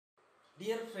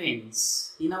Dear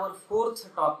friends, in our fourth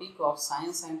topic of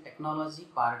Science and Technology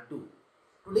Part 2,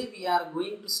 today we are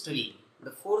going to study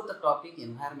the fourth topic,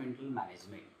 Environmental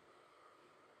Management.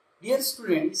 Dear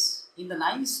students, in the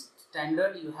ninth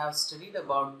standard you have studied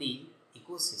about the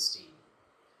ecosystem.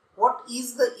 What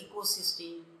is the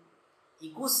ecosystem?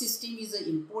 Ecosystem is an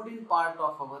important part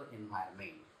of our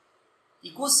environment.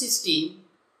 Ecosystem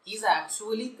is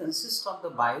actually consists of the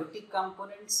biotic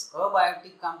components,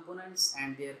 abiotic components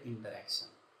and their interaction.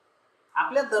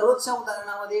 आपल्या दररोजच्या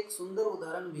उदाहरणामध्ये एक सुंदर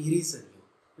उदाहरण विहिरीचं घेऊ.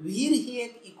 विहीर ही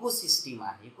एक इकोसिस्टीम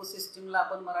आहे. इकोसिस्टीमला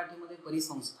आपण मराठीमध्ये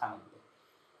परिसंस्था म्हणतो.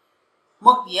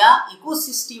 मग या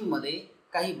इकोसिस्टीम मध्ये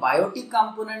काही बायोटिक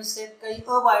कंपोनेंट्स आहेत, काही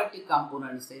अबायोटिक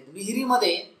कंपोनेंट्स आहेत.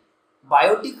 विहिरीमध्ये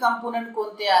बायोटिक कंपोनेंट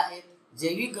कोणते आहेत,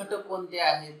 जैविक घटक कोणते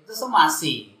आहेत, जसं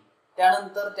मासे,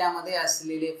 त्यानंतर त्यामध्ये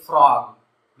असलेले फ्रॉग,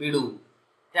 बिडू,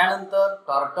 त्यानंतर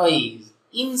tortoise,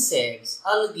 insects,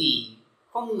 algae,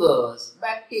 fungus,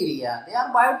 bacteria, they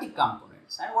are biotic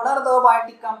components. And what are the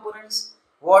abiotic components?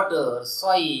 Water,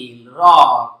 soil,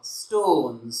 rocks,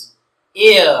 stones,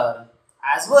 air,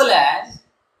 as well as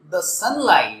the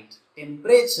sunlight,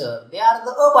 temperature, they are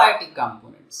the abiotic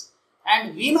components.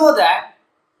 And we know that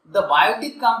the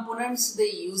biotic components, they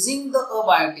using the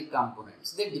abiotic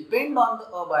components, they depend on the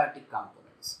abiotic components.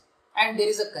 And there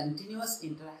is a continuous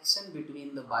interaction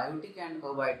between the biotic and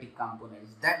abiotic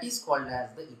components, that is called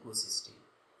as the ecosystem.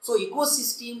 So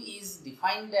ecosystem is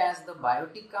defined as the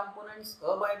biotic components,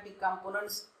 abiotic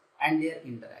components and their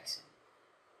interaction.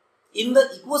 In the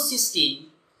ecosystem,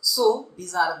 so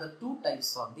these are the two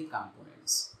types of the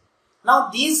components. Now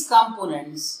these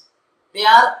components, they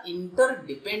are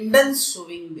interdependence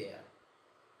showing there.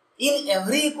 In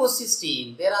every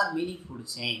ecosystem, there are many food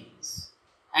chains.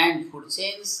 And food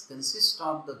chains consist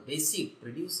of the basic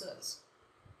producers.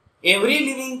 Every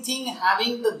living thing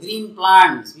having the green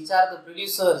plants, which are the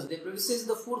producers, they produces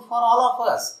the food for all of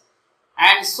us.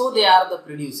 And so they are the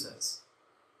producers.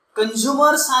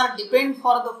 Consumers are depend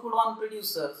for the food on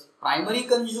producers. Primary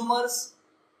consumers,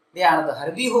 they are the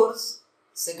herbivores.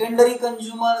 Secondary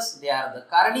consumers, they are the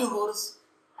carnivores.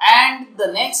 And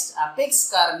the next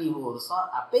apex carnivores or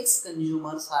apex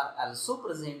consumers are also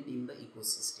present in the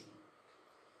ecosystem.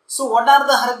 So what are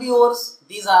the herbivores?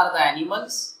 These are the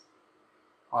animals,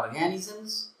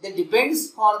 organisms. They depends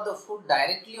for the food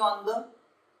directly on the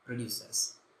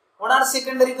producers. What are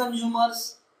secondary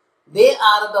consumers? They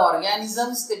are the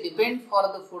organisms. They depend for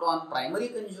the food on primary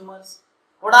consumers.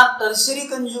 What are tertiary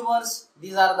consumers?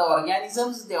 These are the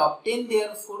organisms. They obtain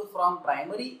their food from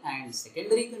primary and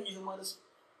secondary consumers.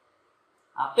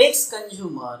 Apex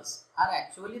consumers are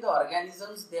actually the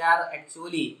organisms. They are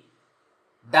actually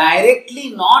directly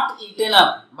not eaten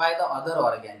up by the other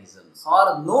organisms,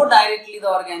 or no directly the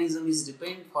organism is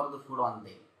depend for the food on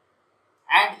them.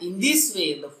 And in this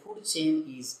way the food chain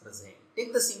is present.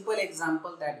 Take the simple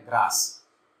example that grass.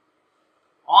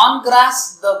 On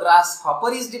grass, the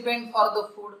grasshopper is depend for the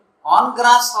food. On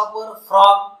grasshopper,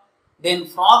 frog. Then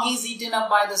frog is eaten up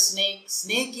by the snake.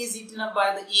 Snake is eaten up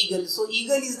by the eagle. So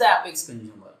eagle is the apex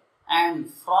consumer. And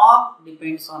frog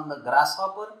depends on the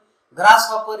grasshopper.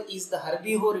 Grasshopper is the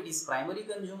herbivore, it is primary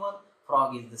consumer,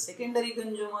 frog is the secondary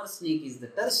consumer, snake is the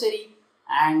tertiary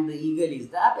and the eagle is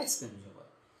the apex consumer.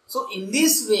 So in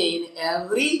this way, in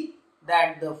every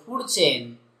that the food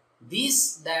chain,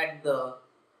 the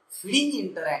feeding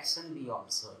interaction we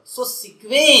observe. So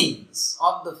sequence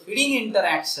of the feeding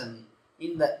interaction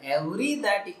in the every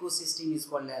that ecosystem is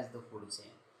called as the food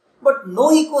chain. But no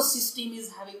ecosystem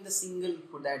is having the single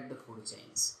food at the food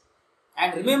chains.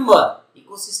 And remember,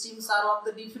 ecosystems are of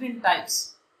the different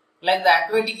types, like the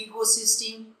aquatic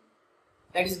ecosystem,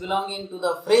 that is belonging to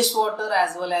the fresh water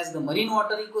as well as the marine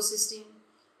water ecosystem,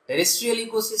 terrestrial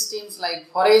ecosystems like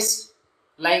forest,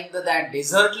 like that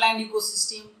desert land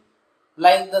ecosystem,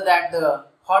 like the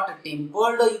hot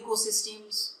tempered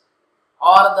ecosystems,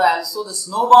 or also the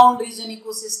snowbound region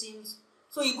ecosystems.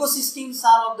 So ecosystems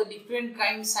are of the different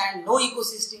kinds and no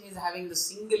ecosystem is having the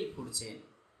single food chain.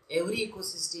 Every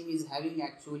ecosystem is having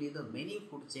actually the many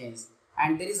food chains,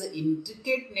 and there is an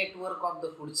intricate network of the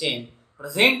food chain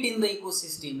present in the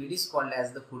ecosystem. It is called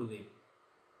as the food web.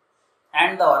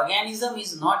 And the organism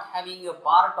is not having a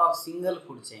part of single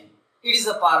food chain. It is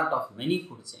a part of many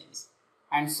food chains.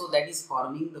 And so that is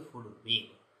forming the food web.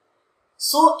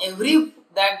 So every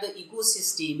that the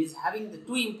ecosystem is having the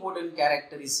two important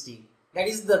characteristics. That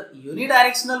is the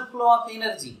unidirectional flow of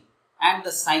energy and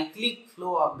the cyclic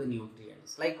flow of the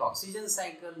nutrients, like oxygen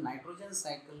cycle, nitrogen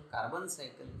cycle, carbon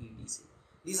cycle, etc.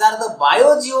 These are the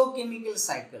biogeochemical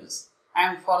cycles,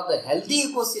 and for the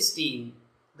healthy ecosystem,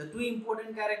 the two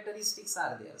important characteristics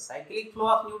are there: cyclic flow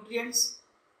of nutrients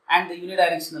and the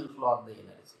unidirectional flow of the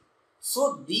energy.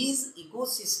 So these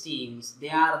ecosystems, they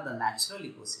are the natural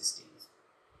ecosystems.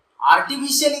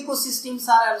 Artificial ecosystems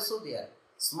are also there.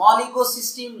 Small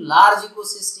ecosystem, large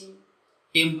ecosystem,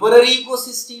 temporary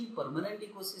ecosystem, permanent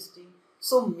ecosystem.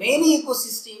 So many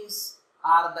ecosystems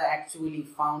are the actually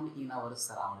found in our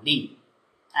surrounding,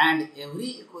 and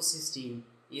every ecosystem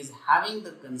is having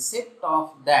the concept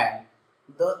of that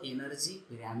the energy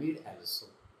pyramid also.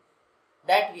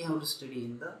 That we have to study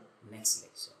in the next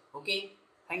lecture. Okay,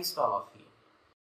 thanks to all of you.